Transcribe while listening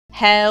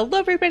Hello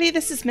everybody,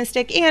 this is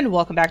Mystic and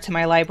welcome back to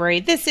my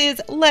library. This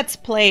is Let's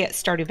Play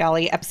Stardew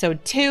Valley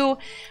episode 2.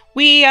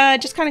 We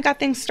just kind of got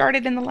things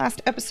started in the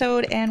last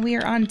episode and we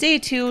are on day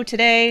 2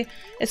 today.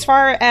 As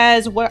far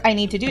as what I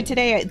need to do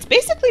today, it's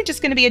basically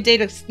just going to be a day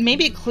to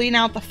maybe clean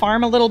out the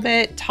farm a little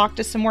bit, talk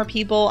to some more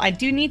people. I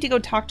do need to go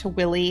talk to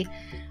Willie,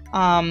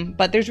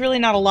 but there's really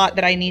not a lot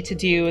that I need to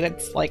do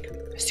that's like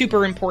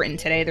super important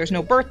today. There's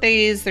no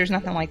birthdays, there's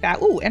nothing like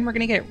that. Ooh, and we're going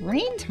to get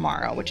rain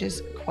tomorrow, which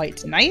is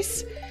quite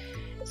nice.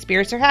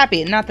 Spirits are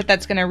happy. Not that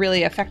that's going to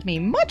really affect me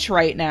much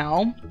right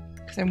now,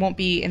 because I won't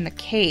be in the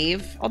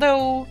cave.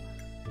 Although,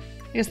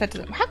 I guess that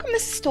doesn't... How come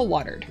this is still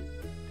watered?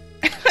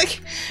 Like,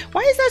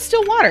 why is that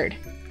still watered?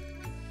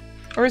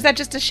 Or is that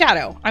just a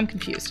shadow? I'm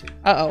confused.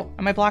 Uh-oh.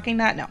 Am I blocking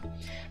that? No.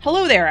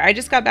 Hello there. I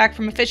just got back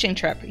from a fishing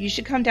trip. You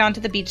should come down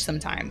to the beach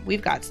sometime.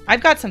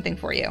 I've got something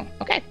for you.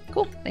 Okay,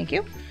 cool. Thank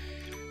you.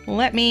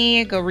 Let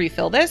me go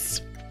refill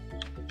this.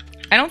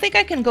 I don't think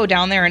I can go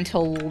down there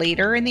until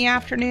later in the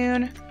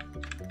afternoon.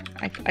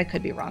 I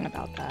could be wrong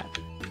about that.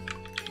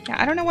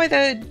 Yeah, I don't know why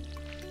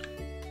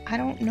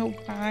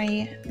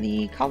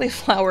the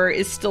cauliflower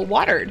is still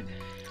watered.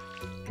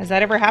 Has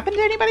that ever happened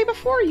to anybody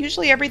before?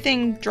 Usually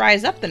everything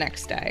dries up the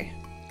next day.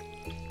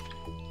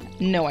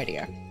 No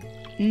idea.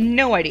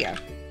 No idea.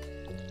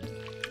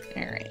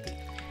 Alright.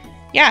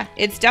 Yeah,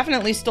 it's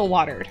definitely still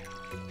watered.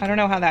 I don't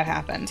know how that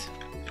happened.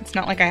 It's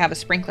not like I have a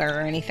sprinkler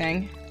or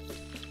anything.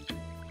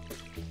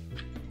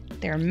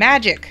 They're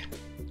magic.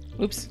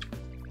 Oops.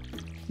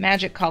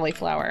 Magic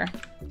cauliflower.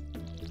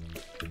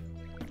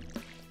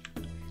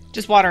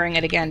 Just watering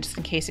it again just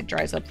in case it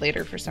dries up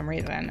later for some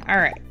reason.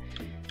 Alright.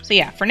 So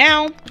yeah, for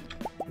now,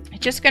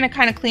 just going to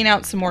kind of clean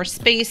out some more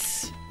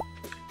space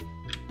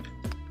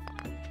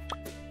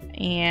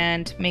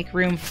and make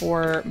room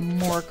for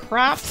more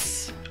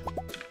crops.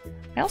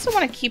 I also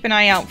want to keep an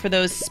eye out for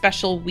those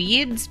special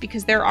weeds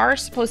because there are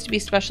supposed to be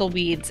special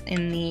weeds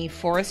in the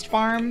forest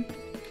farm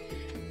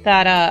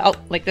that, oh,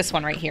 like this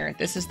one right here.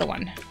 This is the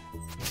one.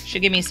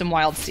 Should give me some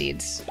wild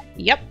seeds.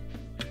 Yep.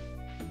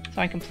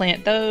 So I can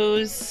plant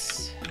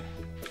those.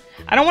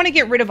 I don't want to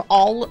get rid of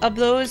all of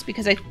those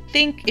because I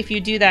think if you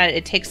do that,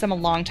 it takes them a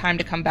long time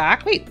to come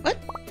back. Wait, what?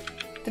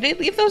 Did I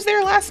leave those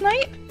there last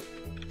night?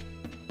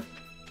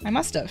 I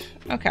must have.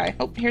 Okay.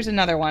 Oh, here's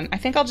another one. I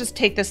think I'll just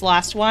take this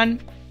last one.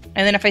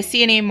 And then if I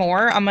see any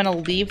more, I'm going to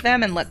leave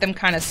them and let them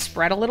kind of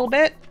spread a little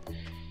bit.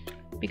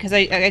 Because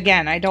I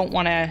don't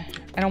want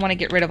to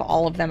get rid of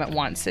all of them at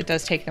once. It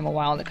does take them a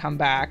while to come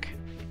back.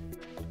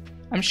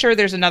 I'm sure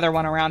there's another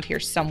one around here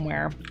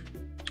somewhere,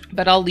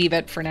 but I'll leave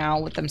it for now,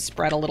 let them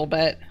spread a little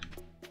bit.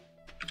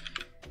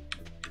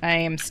 I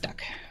am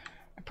stuck.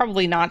 I'm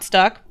probably not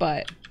stuck,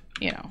 but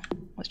you know,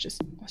 let's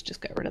just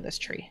get rid of this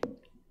tree.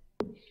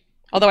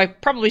 Although I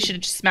probably should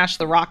have just smashed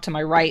the rock to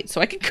my right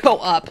so I could go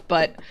up,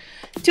 but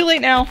too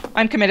late now.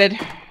 I'm committed.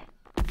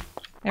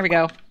 There we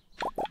go.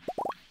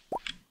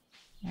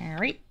 All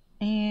right,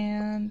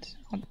 and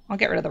I'll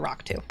get rid of the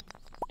rock too.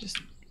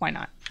 Just why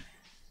not?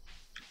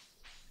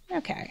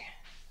 Okay.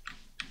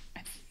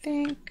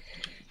 Think,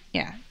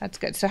 yeah, that's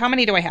good. So how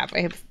many do I have?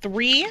 I have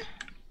 3.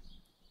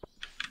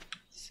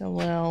 So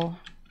we'll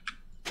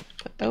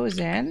put those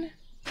in.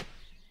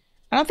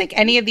 I don't think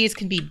any of these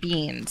can be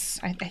beans.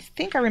 I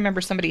think I remember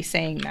somebody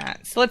saying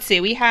that. So let's see.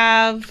 We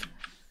have,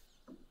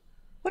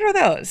 what are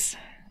those?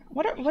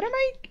 What do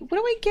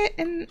I get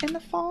in the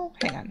fall?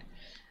 Hang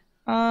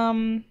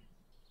on.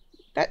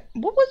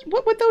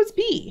 What would those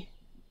be?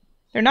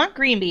 They're not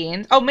green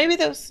beans. Oh, maybe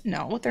those.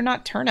 No, they're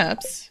not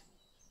turnips.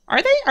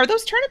 Are they? Are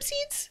those turnip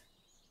seeds?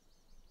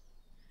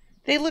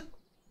 They look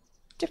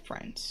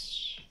different.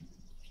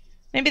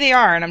 Maybe they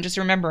are, and I'm just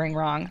remembering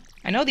wrong.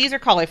 I know these are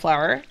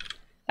cauliflower.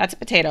 That's a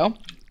potato.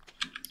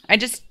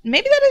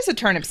 Maybe that is a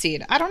turnip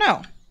seed. I don't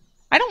know.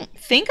 I don't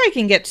think I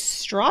can get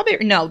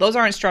strawberry. No, those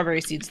aren't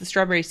strawberry seeds. The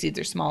strawberry seeds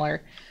are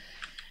smaller.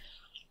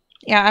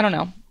 Yeah, I don't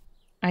know.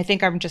 I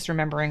think I'm just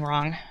remembering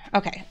wrong.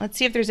 Okay, let's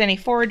see if there's any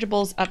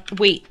forageables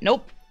up. Wait,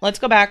 nope. Let's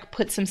go back,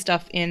 put some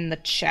stuff in the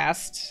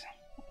chest.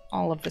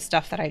 All of the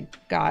stuff that I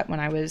got when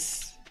I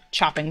was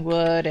chopping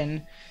wood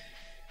and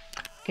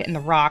getting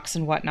the rocks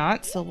and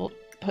whatnot. So we'll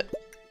put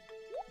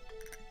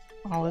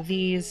all of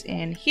these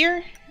in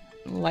here,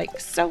 like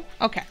so.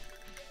 Okay.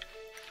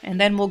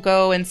 And then we'll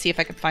go and see if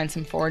I can find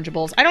some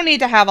forageables. I don't need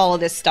to have all of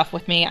this stuff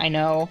with me, I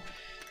know,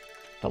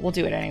 but we'll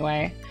do it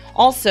anyway.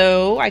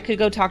 Also, I could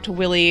go talk to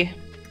Willie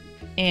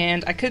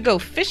and I could go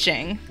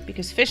fishing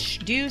because fish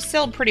do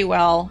sell pretty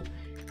well.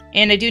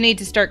 And I do need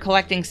to start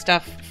collecting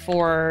stuff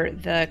for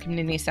the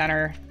community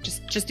center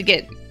just to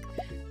get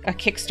a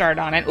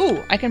kickstart on it.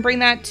 Ooh, I can bring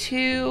that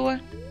to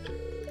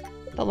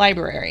the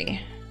library.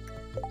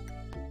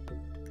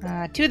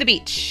 To the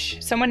beach.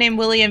 Someone named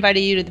Willie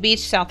invited you to the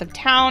beach south of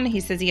town. He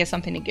says he has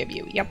something to give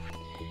you. Yep.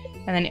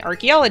 And then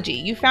archaeology.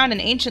 You found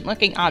an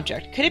ancient-looking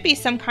object. Could it be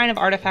some kind of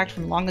artifact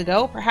from long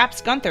ago?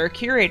 Perhaps Gunther,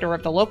 curator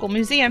of the local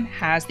museum,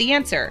 has the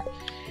answer.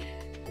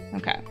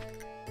 Okay.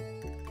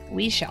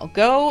 We shall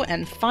go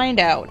and find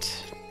out.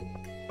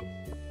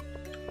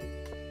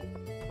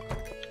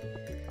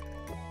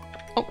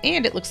 Oh,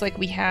 and it looks like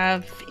we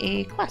have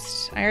a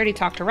quest. I already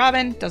talked to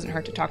Robin. Doesn't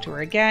hurt to talk to her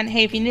again.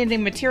 Hey, if you need any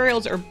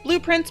materials or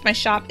blueprints, my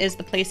shop is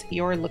the place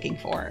you're looking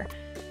for.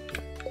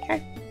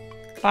 Okay.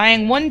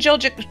 Buying one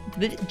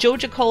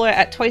Joja Cola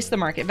at twice the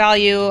market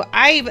value.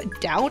 I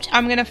doubt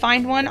I'm going to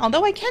find one,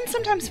 although I can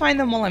sometimes find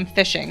them while I'm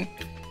fishing.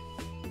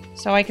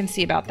 So I can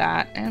see about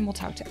that. And we'll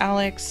talk to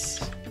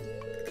Alex.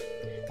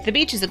 The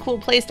beach is a cool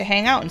place to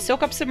hang out and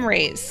soak up some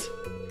rays.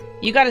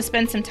 You got to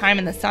spend some time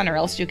in the sun or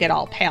else you get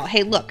all pale.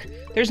 Hey, look.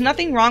 There's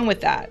nothing wrong with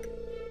that.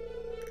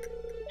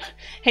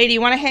 Hey, do you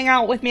want to hang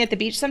out with me at the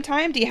beach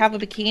sometime? Do you have a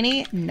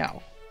bikini?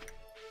 No.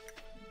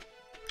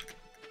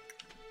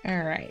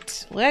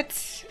 Alright,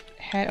 let's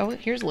head... Oh,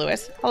 here's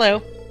Lewis.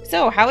 Hello.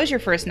 So, how was your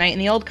first night in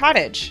the old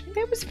cottage?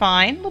 It was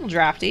fine. A little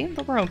drafty,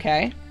 but we're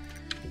okay.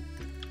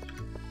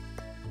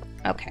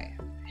 Okay.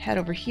 Head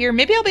over here.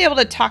 Maybe I'll be able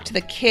to talk to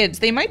the kids.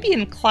 They might be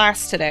in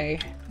class today,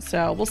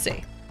 so we'll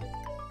see.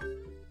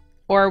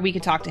 Or we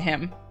could talk to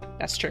him.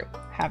 That's true.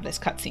 Have this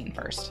cutscene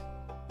first.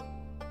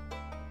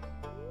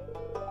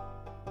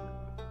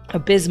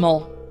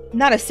 Abysmal.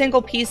 Not a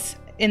single piece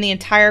in the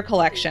entire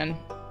collection.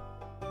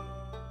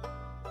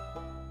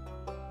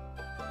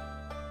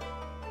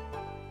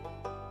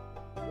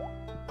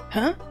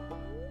 Huh?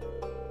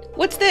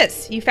 What's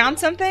this? You found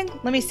something?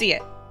 Let me see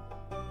it.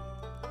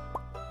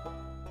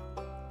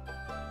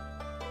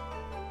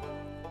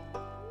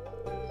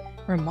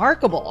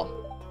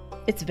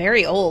 Remarkable. It's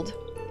very old.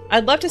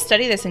 I'd love to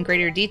study this in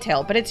greater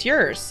detail, but it's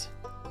yours.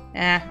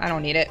 I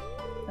don't need it.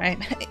 Right?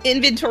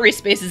 Inventory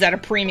space is at a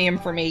premium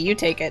for me. You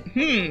take it.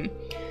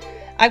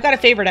 I've got a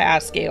favor to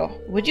ask you.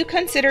 Would you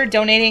consider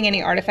donating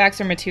any artifacts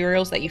or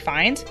materials that you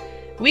find?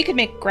 We could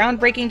make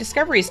groundbreaking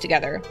discoveries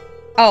together.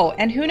 Oh,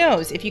 and who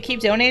knows? If you keep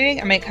donating,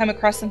 I might come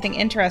across something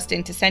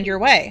interesting to send your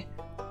way.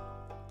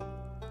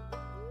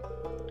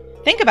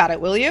 Think about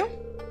it, will you?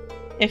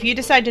 If you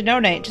decide to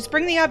donate, just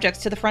bring the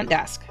objects to the front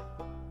desk.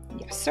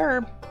 Yes,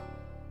 sir.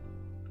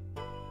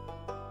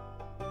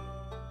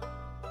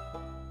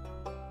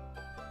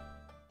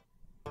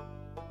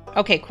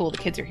 Okay, cool. The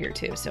kids are here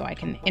too, so I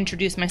can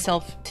introduce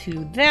myself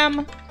to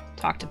them.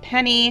 Talk to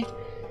Penny.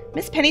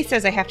 Miss Penny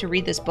says I have to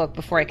read this book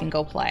before I can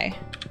go play.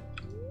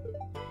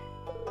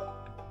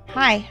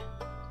 Hi.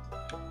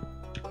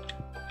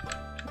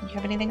 Do you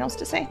have anything else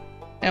to say?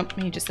 Nope,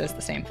 he just says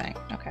the same thing.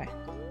 Okay.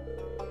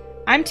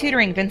 I'm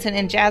tutoring Vincent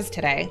and Jazz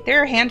today.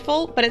 They're a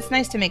handful, but it's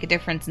nice to make a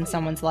difference in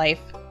someone's life.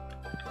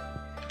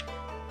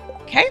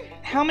 Okay,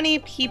 how many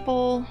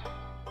people...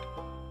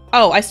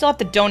 Oh, I still have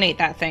to donate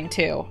that thing,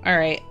 too.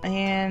 Alright,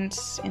 and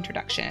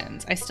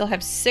introductions. I still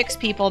have 6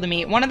 people to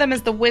meet. One of them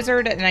is the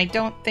wizard, and I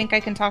don't think I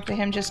can talk to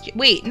him just yet.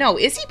 Wait, no,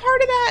 is he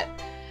part of that?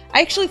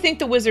 I actually think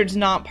the wizard's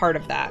not part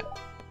of that.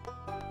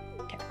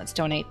 Okay, let's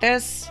donate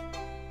this.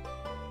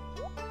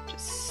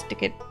 Just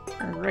stick it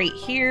right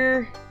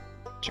here.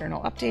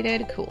 Journal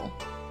updated. Cool.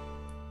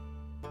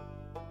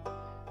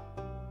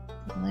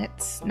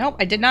 Nope,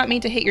 I did not mean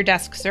to hit your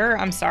desk, sir.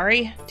 I'm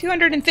sorry.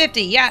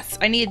 250. Yes,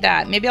 I need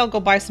that. Maybe I'll go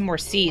buy some more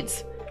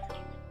seeds.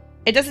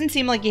 It doesn't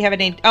seem like you have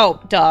any...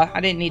 Oh, duh. I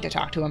didn't need to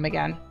talk to him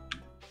again.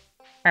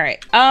 All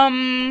right.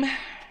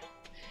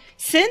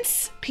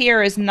 Since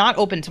Pierre is not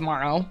open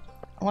tomorrow,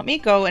 let me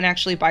go and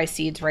actually buy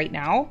seeds right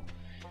now.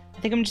 I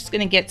think I'm just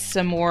going to get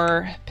some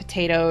more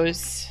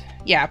potatoes.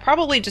 Yeah,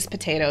 probably just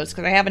potatoes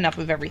because I have enough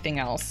of everything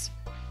else.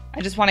 I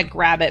just want to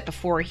grab it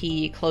before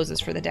he closes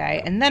for the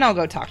day, and then I'll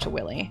go talk to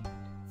Willie.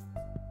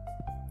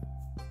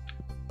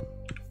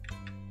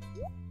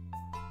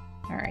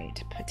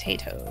 Alright,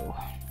 potato.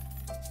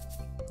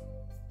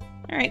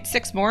 Alright,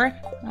 6 more.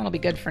 That'll be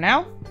good for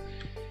now.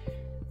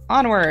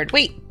 Onward.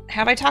 Wait,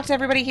 have I talked to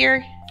everybody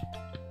here?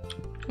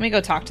 Let me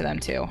go talk to them,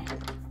 too.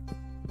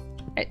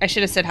 I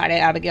should have said hi to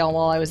Abigail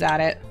while I was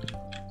at it.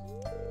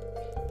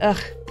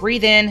 Ugh,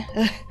 breathe in.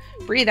 Ugh.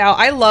 Breathe out.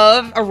 I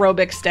love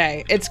aerobics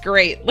day. It's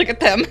great. Look at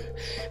them.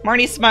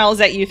 Marnie smiles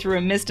at you through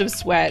a mist of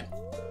sweat.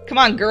 Come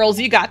on, girls,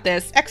 you got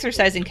this.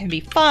 Exercising can be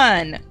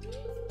fun.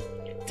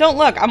 Don't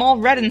look, I'm all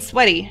red and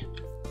sweaty.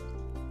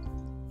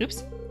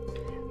 Oops.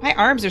 My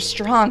arms are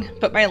strong,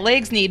 but my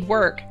legs need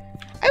work.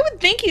 I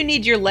would think you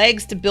need your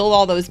legs to build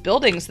all those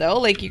buildings, though.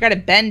 Like, you gotta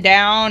bend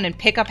down and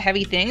pick up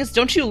heavy things.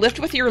 Don't you lift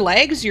with your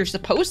legs? You're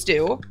supposed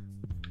to.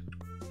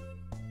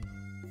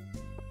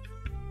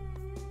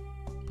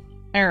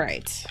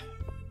 Alright.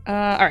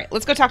 Alright,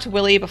 let's go talk to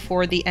Willie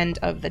before the end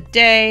of the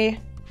day.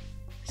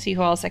 See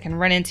who else I can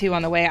run into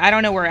on the way. I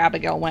don't know where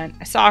Abigail went.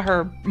 I saw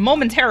her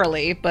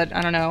momentarily, but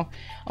I don't know.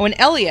 Oh, and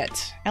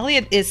Elliot.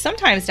 Elliot is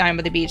sometimes down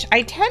by the beach.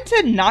 I tend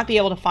to not be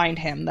able to find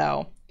him,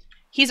 though.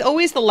 He's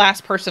always the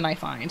last person I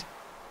find.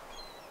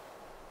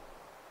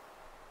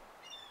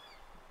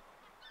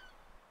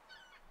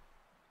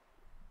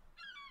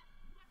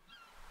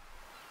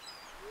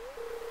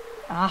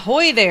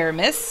 Ahoy there,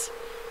 miss.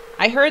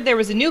 I heard there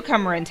was a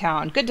newcomer in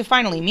town. Good to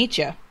finally meet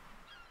you.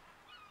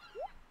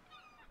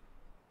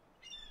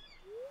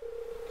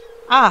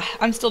 Ah,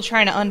 I'm still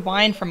trying to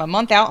unwind from a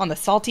month out on the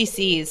salty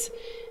seas.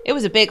 It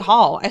was a big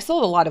haul. I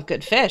sold a lot of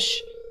good fish.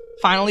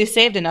 Finally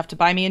saved enough to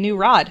buy me a new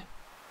rod.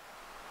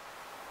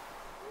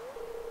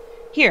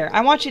 Here,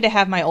 I want you to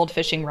have my old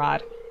fishing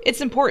rod.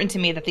 It's important to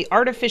me that the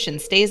art of fishing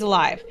stays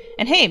alive.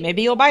 And hey,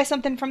 maybe you'll buy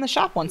something from the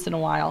shop once in a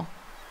while.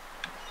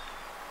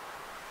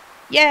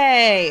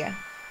 Yay!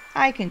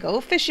 I can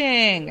go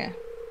fishing.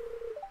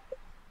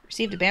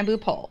 Received a bamboo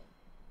pole.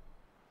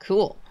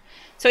 Cool.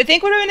 So I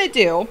think what I'm going to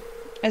do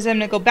is I'm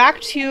going to go back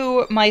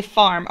to my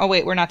farm. Oh,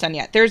 wait, we're not done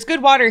yet. There's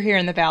good water here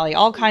in the valley.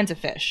 All kinds of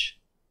fish.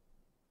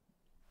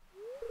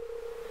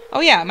 Oh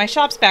yeah, my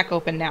shop's back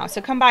open now,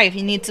 so come by if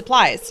you need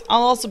supplies.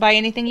 I'll also buy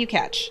anything you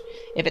catch.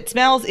 If it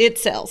smells, it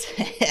sells.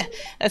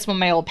 That's what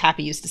my old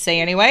pappy used to say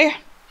anyway.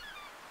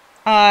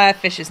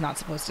 Fish is not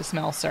supposed to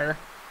smell, sir.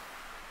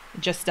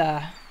 Just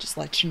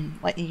letting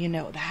you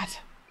know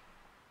that.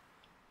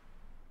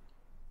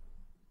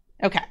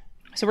 Okay,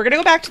 so we're gonna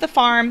go back to the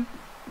farm.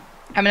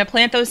 I'm gonna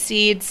plant those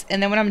seeds,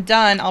 and then when I'm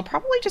done, I'll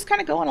probably just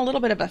kind of go on a little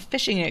bit of a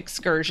fishing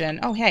excursion.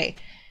 Oh, hey.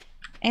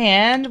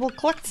 And we'll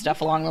collect stuff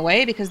along the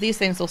way, because these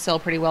things will sell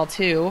pretty well,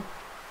 too.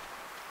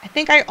 I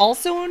think I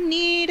also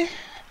need...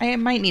 I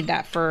might need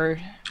that for...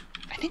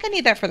 I think I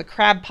need that for the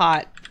crab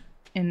pot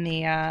in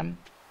the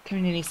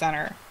community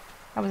center.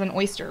 That was an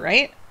oyster,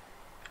 right?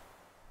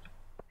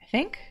 I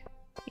think?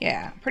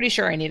 Yeah, I'm pretty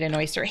sure I need an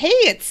oyster. Hey,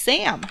 it's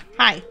Sam!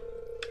 Hi.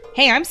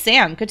 Hey, I'm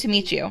Sam. Good to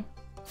meet you.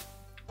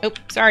 Oh,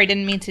 sorry,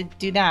 didn't mean to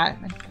do that.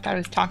 I thought I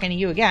was talking to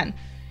you again.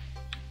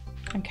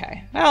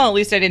 Okay. Well, at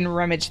least I didn't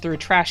rummage through a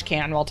trash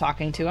can while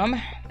talking to him.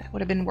 That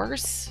would have been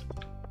worse.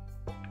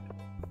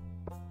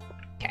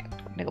 Okay.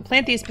 I'm gonna go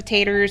plant these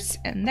potatoes,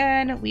 and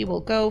then we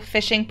will go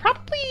fishing.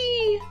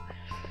 Probably...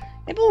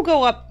 Maybe we'll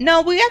go up...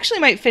 No, we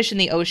actually might fish in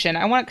the ocean.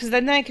 I want... Because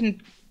then I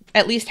can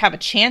at least have a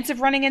chance of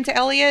running into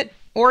Elliot.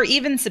 Or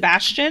even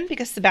Sebastian,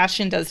 because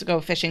Sebastian does go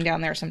fishing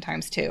down there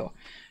sometimes, too.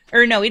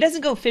 Or no, he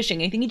doesn't go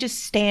fishing. I think he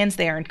just stands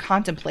there and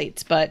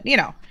contemplates. But, you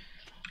know...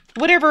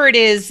 Whatever it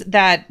is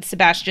that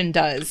Sebastian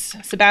does.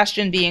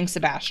 Sebastian being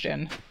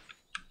Sebastian.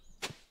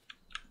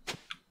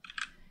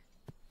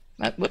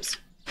 Whoops.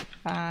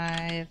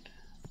 5.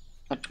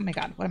 Oh my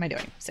god, what am I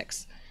doing?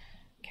 6.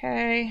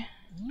 Okay.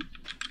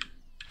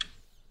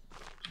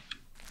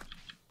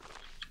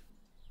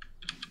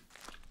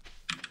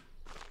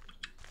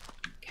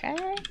 Okay.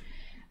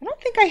 I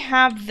don't think I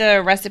have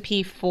the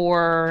recipe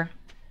for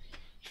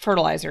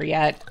fertilizer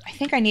yet. I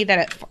think I need that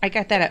at... I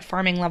got that at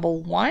farming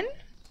level 1?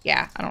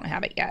 Yeah, I don't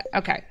have it yet.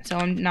 Okay, so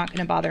I'm not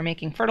going to bother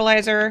making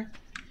fertilizer.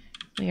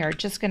 We are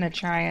just going to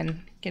try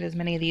and get as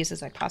many of these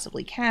as I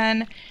possibly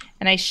can.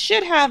 And I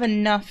should have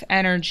enough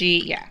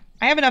energy. Yeah,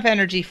 I have enough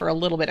energy for a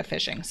little bit of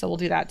fishing, so we'll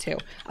do that too.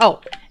 Oh,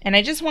 and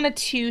I just wanted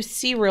to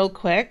see real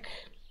quick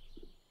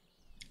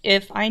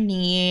if I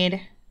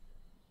need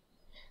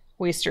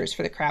oysters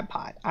for the crab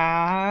pot.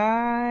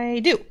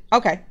 I do.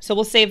 Okay, so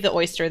we'll save the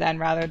oyster then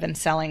rather than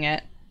selling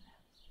it.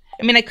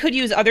 I mean, I could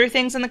use other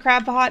things in the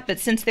crab pot, but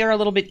since they're a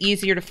little bit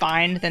easier to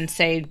find than,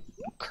 say,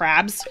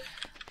 crabs,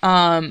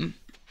 I'll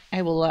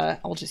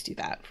just do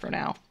that for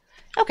now.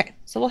 Okay,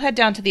 so we'll head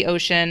down to the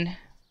ocean,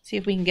 see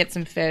if we can get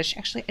some fish.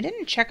 Actually, I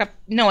didn't check up...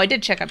 No, I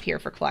did check up here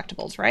for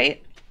collectibles,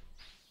 right?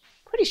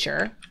 Pretty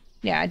sure.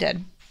 Yeah, I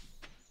did.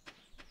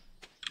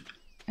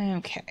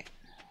 Okay,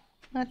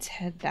 let's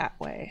head that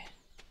way.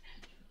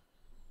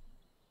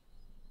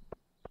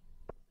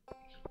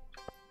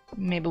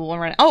 Maybe we'll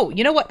run... Oh,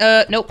 you know what?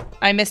 Nope.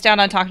 I missed out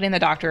on talking to the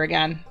doctor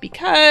again.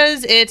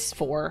 Because it's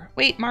 4.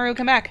 Wait, Maru,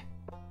 come back.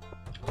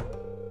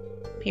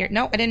 Here.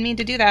 No, I didn't mean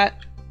to do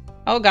that.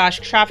 Oh gosh,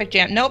 traffic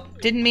jam.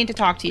 Nope, didn't mean to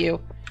talk to you.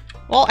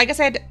 Well, I guess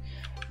I had to...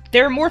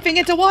 They're morphing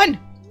into one!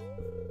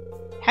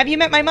 Have you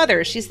met my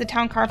mother? She's the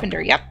town carpenter.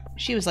 Yep,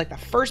 she was like the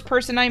first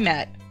person I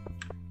met.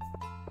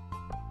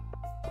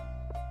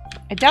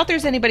 I doubt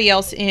there's anybody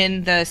else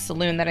in the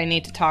saloon that I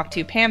need to talk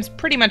to. Pam's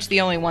pretty much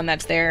the only one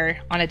that's there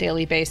on a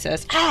daily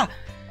basis. Ah!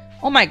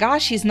 Oh my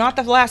gosh, he's not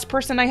the last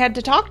person I had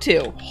to talk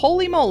to.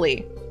 Holy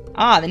moly.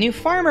 Ah, the new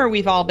farmer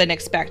we've all been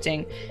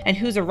expecting, and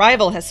whose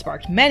arrival has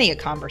sparked many a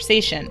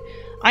conversation.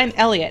 I'm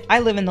Elliot. I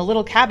live in the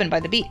little cabin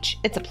by the beach.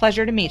 It's a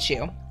pleasure to meet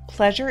you.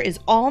 Pleasure is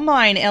all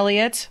mine,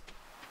 Elliot.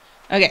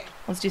 Okay,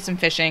 let's do some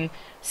fishing.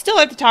 Still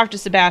have to talk to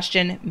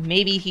Sebastian.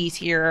 Maybe he's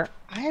here.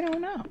 I don't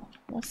know.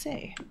 We'll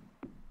see.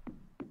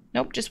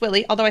 Nope, just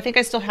Willie. Although I think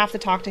I still have to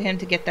talk to him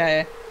to get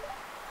the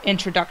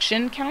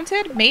introduction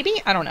counted. Maybe?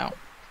 I don't know.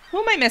 Who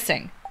am I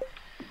missing?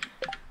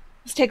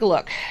 Let's take a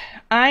look.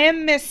 I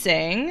am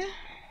missing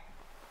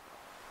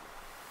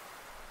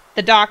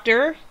the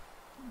doctor.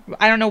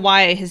 I don't know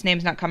why his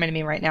name's not coming to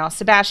me right now.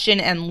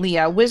 Sebastian and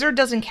Leah. Wizard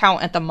doesn't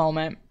count at the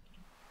moment.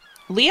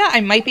 Leah,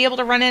 I might be able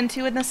to run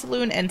into in the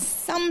saloon, and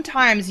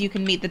sometimes you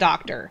can meet the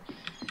doctor.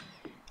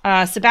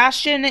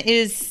 Sebastian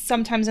is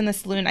sometimes in the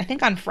saloon, I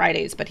think on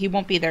Fridays, but he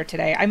won't be there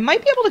today. I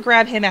might be able to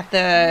grab him at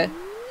the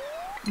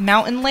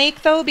mountain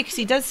lake, though, because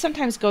he does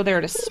sometimes go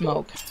there to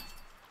smoke.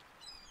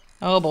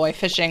 Oh boy,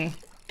 fishing.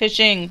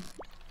 Fishing.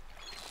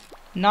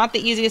 Not the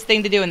easiest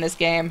thing to do in this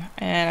game,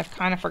 and I've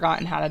kind of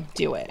forgotten how to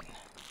do it.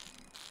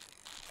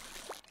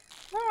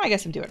 Well, I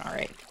guess I'm doing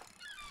alright.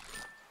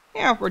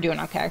 Yeah, we're doing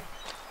okay.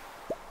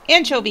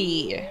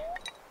 Anchovy!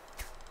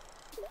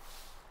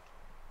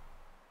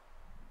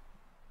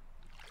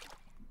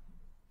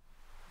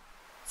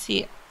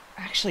 see.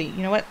 Actually,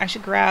 you know what? I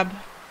should grab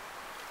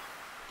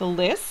the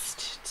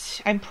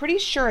list. I'm pretty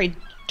sure I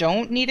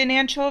don't need an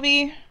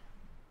anchovy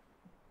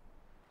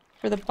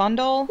for the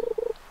bundle.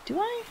 Do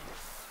I?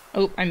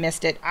 Oh, I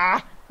missed it.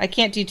 Ah, I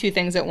can't do two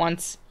things at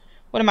once.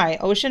 What am I?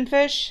 Ocean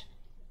fish?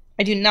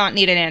 I do not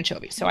need an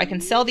anchovy, so I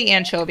can sell the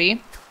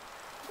anchovy.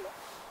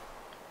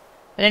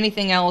 But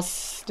anything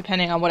else,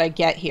 depending on what I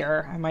get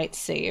here, I might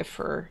save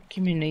for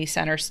community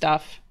center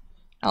stuff.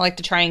 I like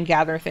to try and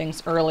gather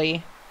things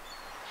early.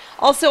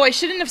 Also, I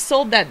shouldn't have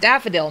sold that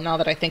daffodil now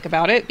that I think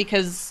about it,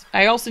 because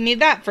I also need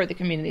that for the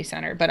community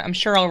center, but I'm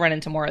sure I'll run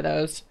into more of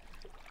those.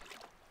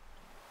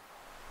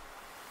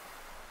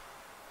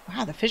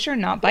 Wow, the fish are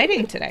not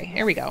biting today.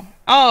 Here we go.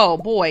 Oh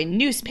boy,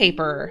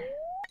 newspaper.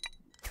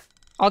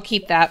 I'll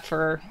keep that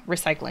for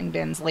recycling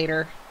bins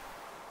later,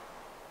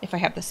 if I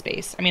have the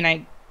space. I mean,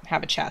 I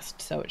have a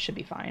chest, so it should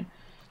be fine.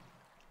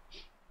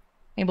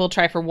 Maybe we'll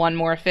try for one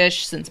more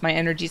fish since my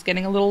energy's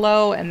getting a little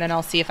low, and then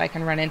I'll see if I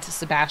can run into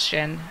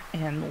Sebastian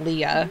and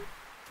Leah.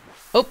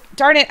 Oh,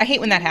 darn it. I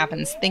hate when that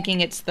happens, thinking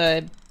it's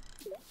the...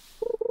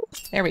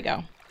 There we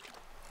go.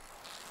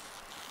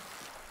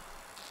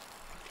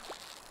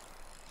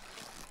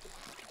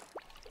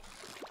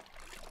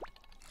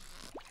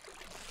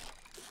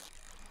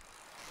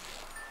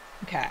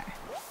 Okay.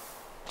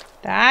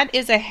 That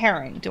is a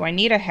herring. Do I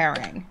need a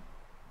herring?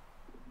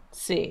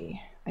 Let's see.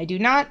 I do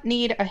not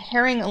need a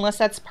herring unless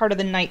that's part of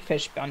the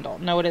nightfish bundle.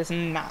 No, it is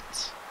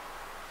not.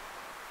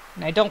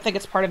 And I don't think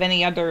it's part of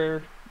any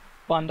other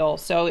bundle.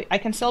 So I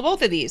can sell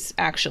both of these,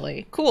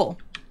 actually. Cool.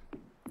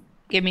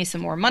 Give me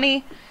some more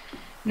money.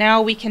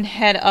 Now we can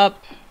head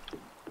up.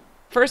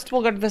 First,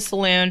 we'll go to the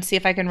saloon, see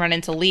if I can run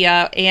into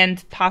Leah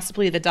and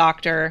possibly the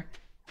doctor.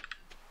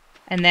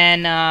 And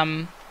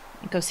then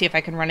go see if I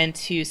can run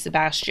into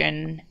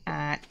Sebastian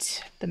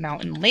at the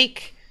mountain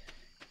lake.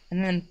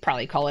 And then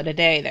probably call it a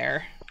day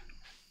there.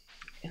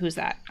 Who's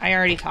that? I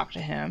already talked to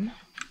him.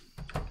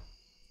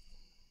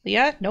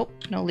 Leah? Nope,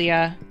 no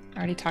Leah. I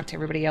already talked to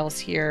everybody else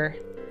here.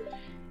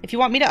 If you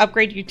want me to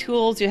upgrade your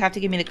tools, you have to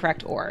give me the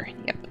correct ore.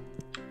 Yep.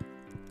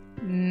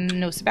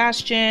 No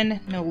Sebastian,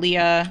 no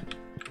Leah.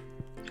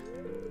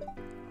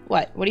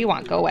 What? What do you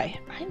want? Go away.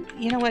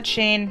 You know what,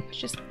 Shane?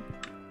 Just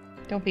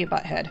don't be a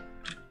butthead.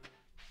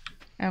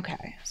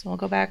 Okay, so we'll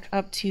go back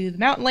up to the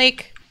mountain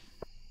lake.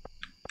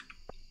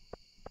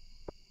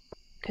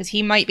 Because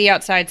he might be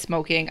outside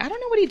smoking. I don't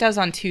know what he does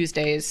on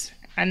Tuesdays.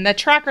 And the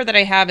tracker that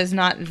I have is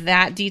not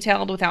that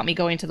detailed without me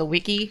going to the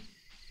wiki.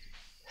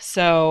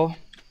 So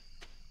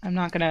I'm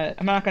not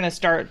gonna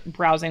start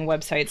browsing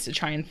websites to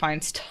try and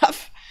find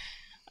stuff.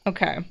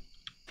 Okay.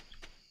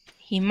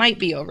 He might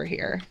be over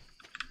here.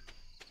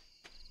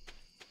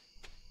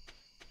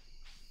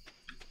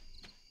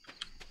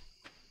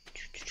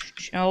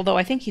 Although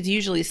I think he's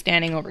usually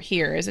standing over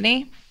here, isn't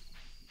he?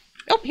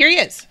 Oh, here he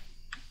is.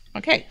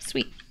 Okay,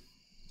 sweet.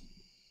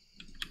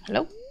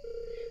 Hello?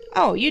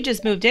 Oh, you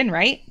just moved in,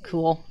 right?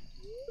 Cool.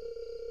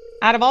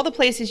 Out of all the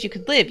places you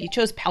could live, you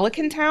chose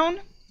Pelican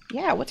Town?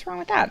 Yeah, what's wrong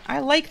with that? I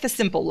like the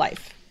simple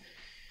life.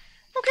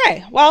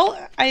 Okay,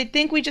 well, I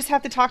think we just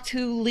have to talk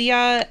to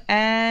Leah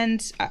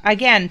and,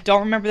 again,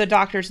 don't remember the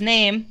doctor's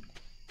name.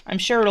 I'm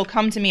sure it'll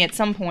come to me at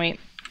some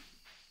point.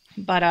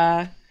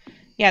 But,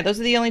 yeah, those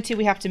are the only two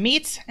we have to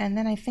meet. And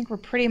then I think we're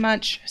pretty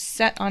much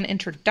set on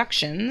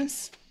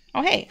introductions.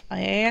 Oh, hey,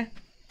 a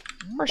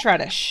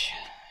horseradish.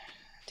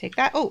 Take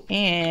that. Oh,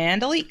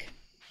 and a leek.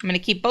 I'm going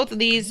to keep both of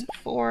these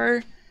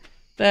for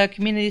the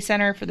community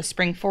center for the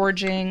spring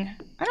foraging.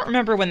 I don't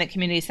remember when the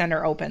community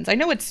center opens. I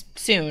know it's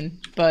soon,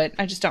 but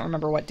I just don't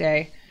remember what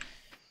day.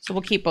 So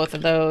we'll keep both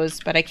of those,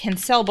 but I can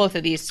sell both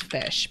of these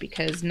fish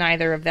because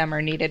neither of them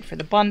are needed for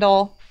the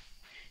bundle.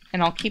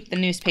 And I'll keep the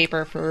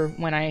newspaper for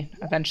when I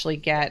eventually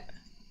get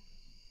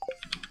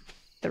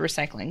the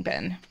recycling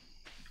bin.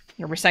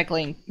 Your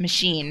recycling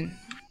machine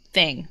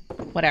thing.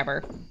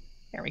 Whatever.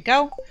 There we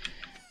go.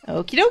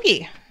 Okie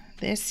dokie.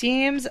 This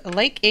seems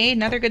like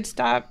another good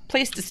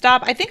place to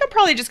stop. I think I'm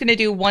probably just going to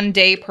do 1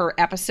 day per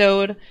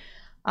episode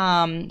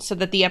so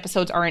that the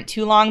episodes aren't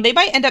too long. They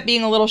might end up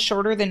being a little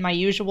shorter than my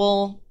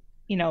usual.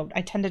 You know,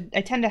 I tend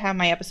to have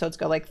my episodes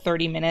go like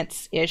 30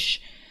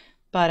 minutes-ish.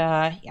 But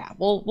yeah,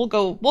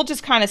 we'll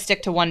just kind of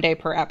stick to 1 day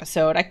per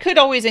episode. I could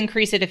always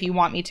increase it if you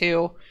want me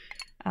to.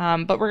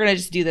 But we're going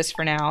to just do this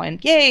for now. And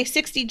yay,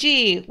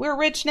 60G. We're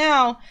rich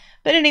now.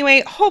 But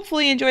anyway,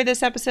 hopefully you enjoyed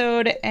this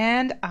episode,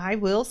 and I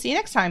will see you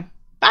next time.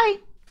 Bye!